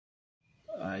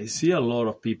I see a lot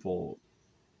of people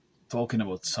talking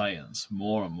about science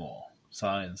more and more.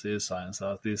 Science is science.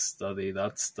 That this study,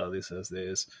 that study says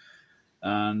this,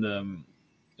 and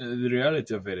the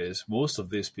reality of it is, most of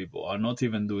these people are not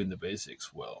even doing the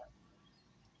basics well.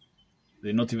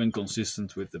 They're not even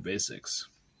consistent with the basics,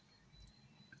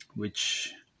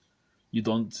 which you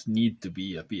don't need to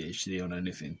be a PhD on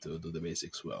anything to do the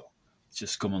basics well. It's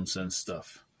just common sense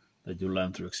stuff that you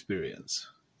learn through experience.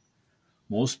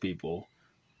 Most people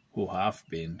who have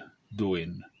been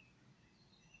doing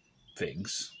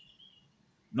things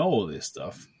know all this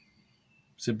stuff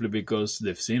simply because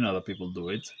they've seen other people do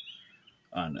it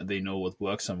and they know what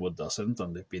works and what doesn't,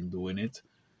 and they've been doing it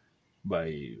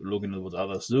by looking at what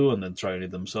others do and then trying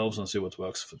it themselves and see what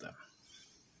works for them.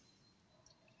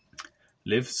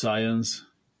 Live science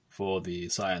for the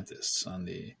scientists and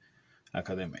the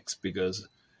academics, because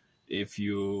if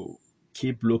you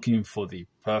keep looking for the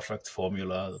perfect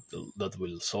formula that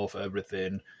will solve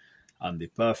everything, and the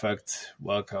perfect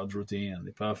workout routine, and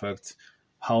the perfect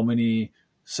how many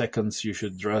seconds you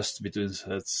should rest between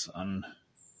sets, and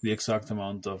the exact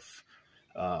amount of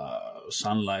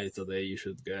sunlight a day you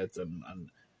should get, and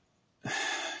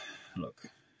look,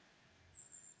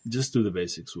 just do the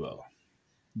basics well.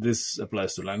 This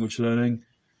applies to language learning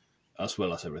as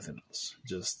well as everything else.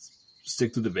 Just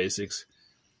stick to the basics.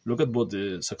 Look at what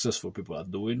the successful people are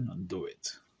doing and do it.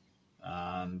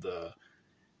 And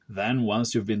then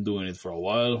once you've been doing it for a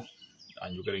while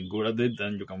and you're getting good at it,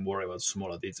 then you can worry about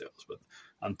smaller details. But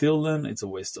until then, it's a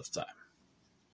waste of time.